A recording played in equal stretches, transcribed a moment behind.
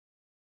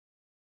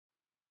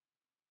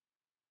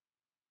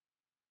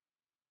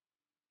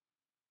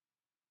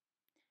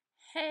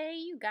Hey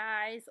you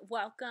guys,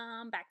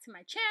 welcome back to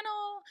my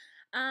channel.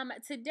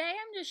 Today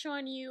I'm just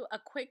showing you a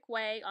quick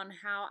way on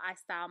how I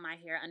style my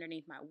hair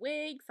underneath my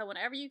wig. So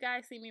whenever you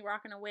guys see me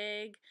rocking a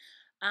wig,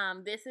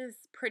 this is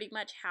pretty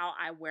much how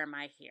I wear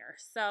my hair.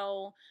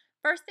 So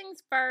first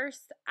things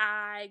first,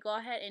 I go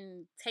ahead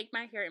and take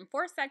my hair in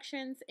 4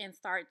 sections and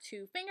start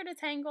to finger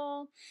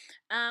detangle.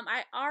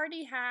 I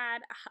already had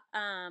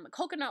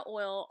coconut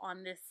oil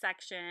on this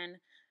section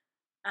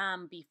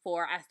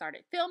before I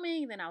started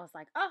filming. Then I was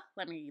like, oh,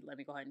 let me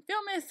go ahead and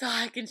film it so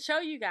I can show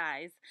you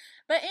guys.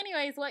 But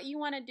anyways, what you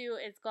want to do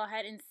is go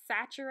ahead and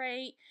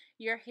saturate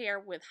your hair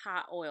with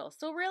hot oil.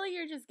 So really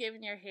you're just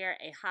giving your hair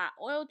a hot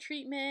oil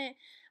treatment,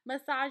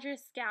 massage your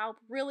scalp,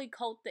 really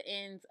coat the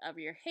ends of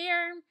your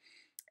hair.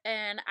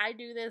 And I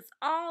do this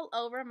all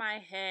over my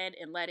head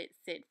and let it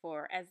sit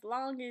for as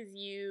long as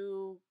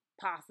you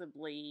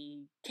possibly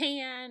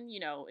can. You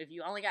know, if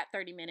you only got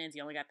 30 minutes,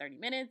 you only got 30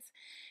 minutes.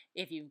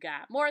 If you've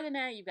got more than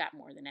that, you've got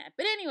more than that.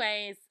 But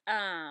anyways,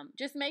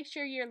 just make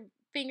sure you're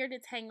finger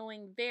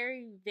detangling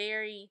very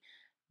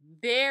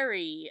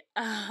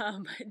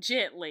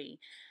gently.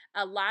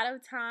 A lot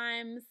of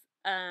times,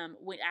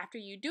 when after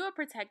you do a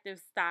protective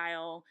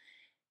style,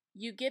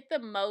 you get the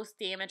most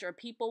damage, or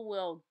people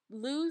will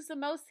lose the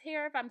most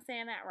hair, if I'm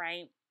saying that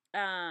right,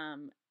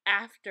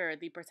 after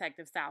the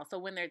protective style. So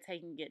when they're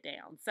taking it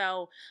down.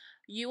 So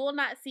you will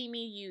not see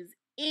me use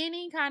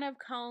any kind of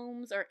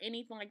combs or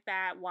anything like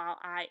that while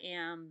I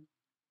am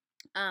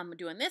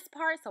doing this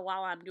part. So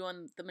while I'm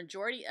doing the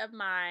majority of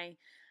my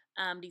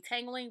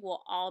detangling,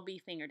 will all be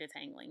finger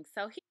detangling.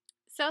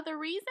 So the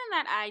reason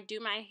that I do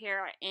my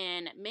hair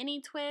in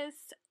mini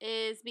twists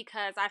is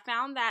because I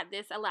found that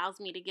this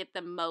allows me to get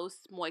the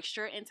most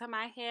moisture into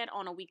my head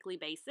on a weekly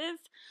basis.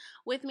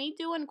 With me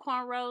doing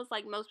cornrows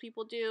like most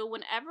people do,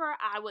 whenever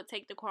I would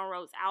take the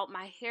cornrows out,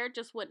 my hair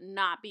just would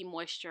not be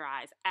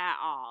moisturized at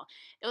all.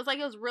 It was like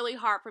it was really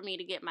hard for me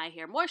to get my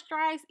hair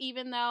moisturized,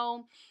 even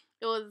though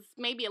it was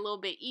maybe a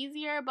little bit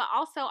easier, but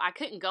also I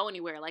couldn't go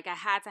anywhere. Like I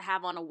had to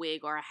have on a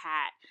wig or a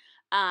hat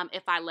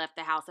if I left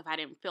the house, if I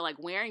didn't feel like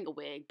wearing a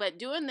wig. But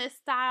doing this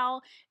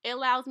style, it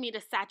allows me to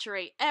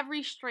saturate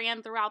every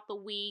strand throughout the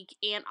week,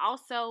 and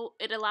also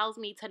it allows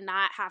me to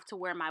not have to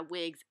wear my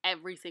wigs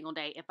every single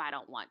day if I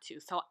don't want to.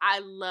 So I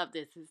love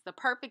this. It's the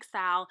perfect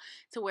style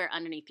to wear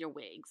underneath your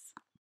wigs.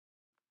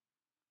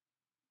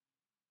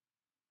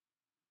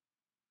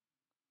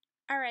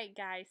 Alright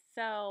guys,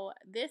 so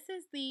this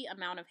is the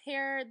amount of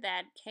hair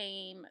that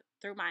came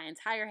through my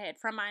entire head,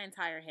 from my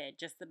entire head,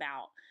 just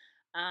about.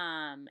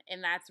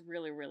 And that's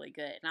really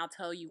good. And I'll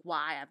tell you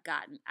why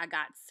I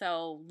got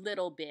so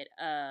little bit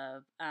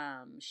of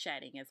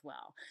shedding as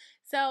well.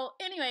 So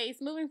anyways,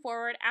 moving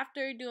forward,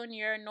 after doing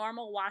your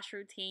normal wash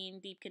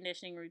routine, deep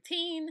conditioning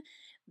routine,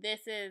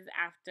 this is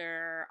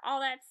after all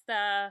that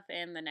stuff,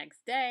 and the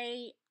next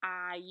day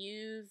I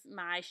use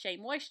my Shea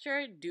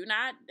Moisture.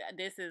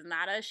 This is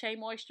not a Shea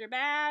Moisture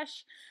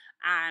bash.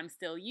 I'm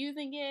still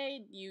using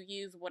it. You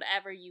use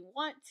whatever you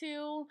want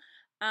to.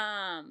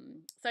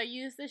 So I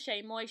use the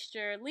Shea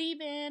Moisture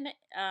leave-in,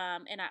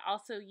 and I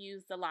also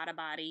use the Lotta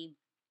Body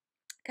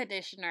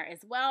conditioner as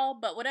well.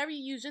 But whatever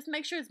you use, just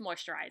make sure it's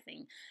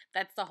moisturizing.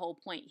 That's the whole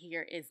point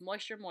here, is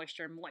moisture,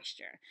 moisture,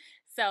 moisture.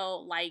 So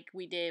like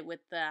we did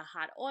with the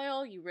hot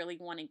oil, you really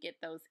want to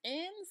get those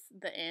ends.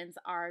 The ends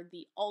are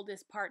the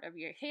oldest part of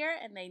your hair,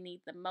 and they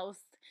need the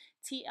most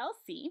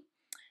TLC.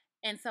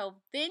 And so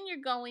then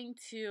you're going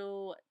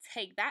to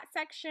take that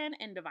section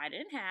and divide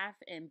it in half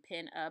and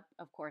pin up,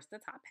 of course, the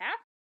top half.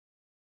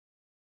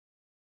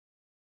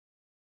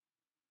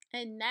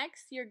 And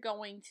next, you're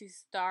going to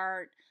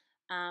start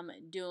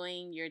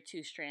doing your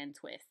 2-strand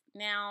twist.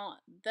 Now,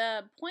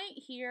 the point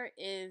here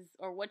is,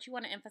 or what you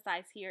want to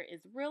emphasize here,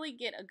 is really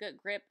get a good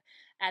grip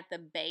at the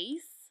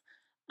base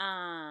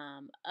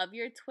of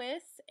your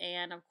twist,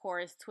 and of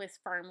course twist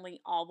firmly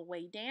all the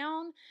way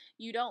down.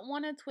 You don't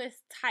want to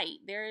twist tight.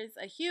 There is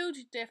a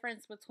huge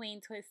difference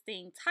between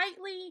twisting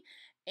tightly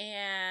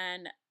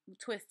and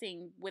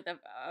twisting with a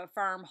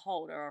firm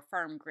hold or a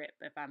firm grip,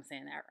 if I'm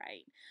saying that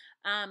right.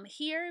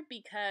 Here,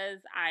 because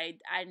I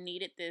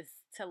needed this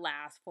to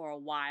last for a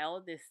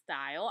while, this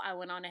style, I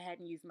went on ahead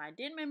and used my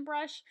Denman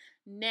brush.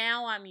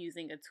 Now I'm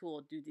using a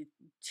tool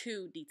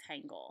to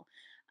detangle,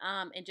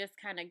 and just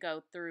kind of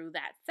go through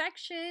that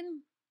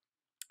section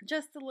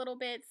just a little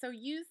bit. So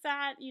use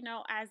that, you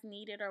know, as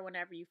needed or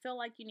whenever you feel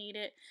like you need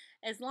it.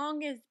 As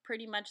long as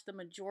pretty much the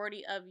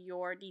majority of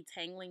your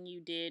detangling you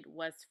did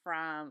was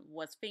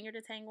finger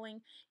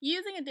detangling,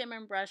 using a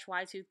Denman brush,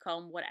 wide tooth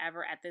comb,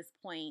 whatever at this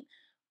point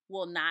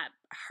will not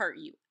hurt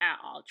you at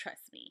all,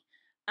 trust me.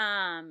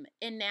 And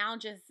now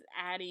just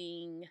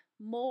adding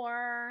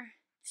more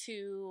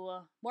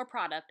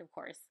product, of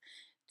course,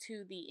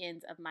 to the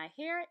ends of my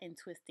hair and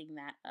twisting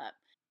that up.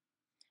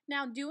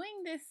 Now,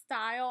 doing this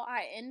style,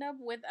 I end up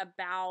with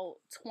about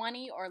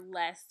 20 or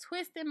less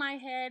twists in my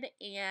head,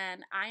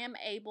 and I am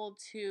able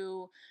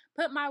to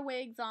put my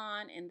wigs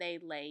on and they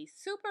lay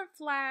super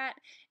flat.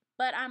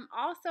 But I'm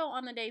also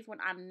on the days when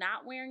I'm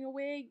not wearing a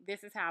wig,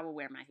 this is how I will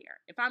wear my hair.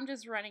 If I'm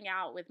just running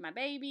out with my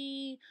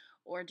baby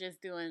or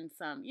just doing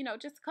some,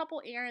 just a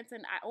couple errands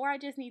or I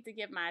just need to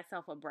give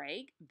myself a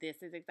break,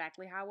 this is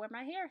exactly how I wear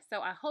my hair.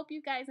 So I hope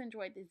you guys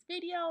enjoyed this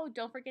video.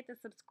 Don't forget to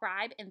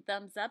subscribe and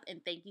thumbs up,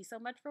 and thank you so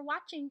much for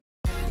watching.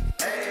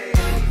 Hey,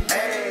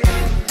 hey,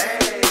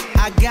 hey.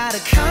 I got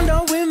a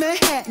condo in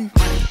Manhattan.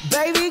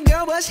 Baby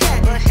girl, what's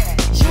happening?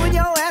 You and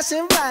your ass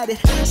invited,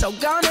 so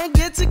gonna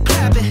get to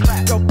clapping.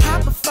 Go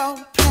pop it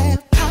for a plan,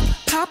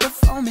 pop it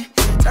for me.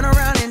 Turn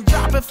around and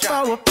drop it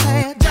for a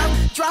plan,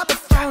 drop it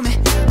for me.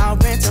 I'll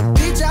rent a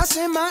beach house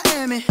in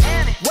Miami.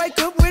 Wake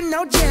up with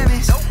no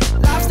jammies.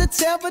 Lobster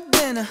tail for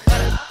dinner.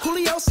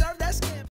 Julio served that skin.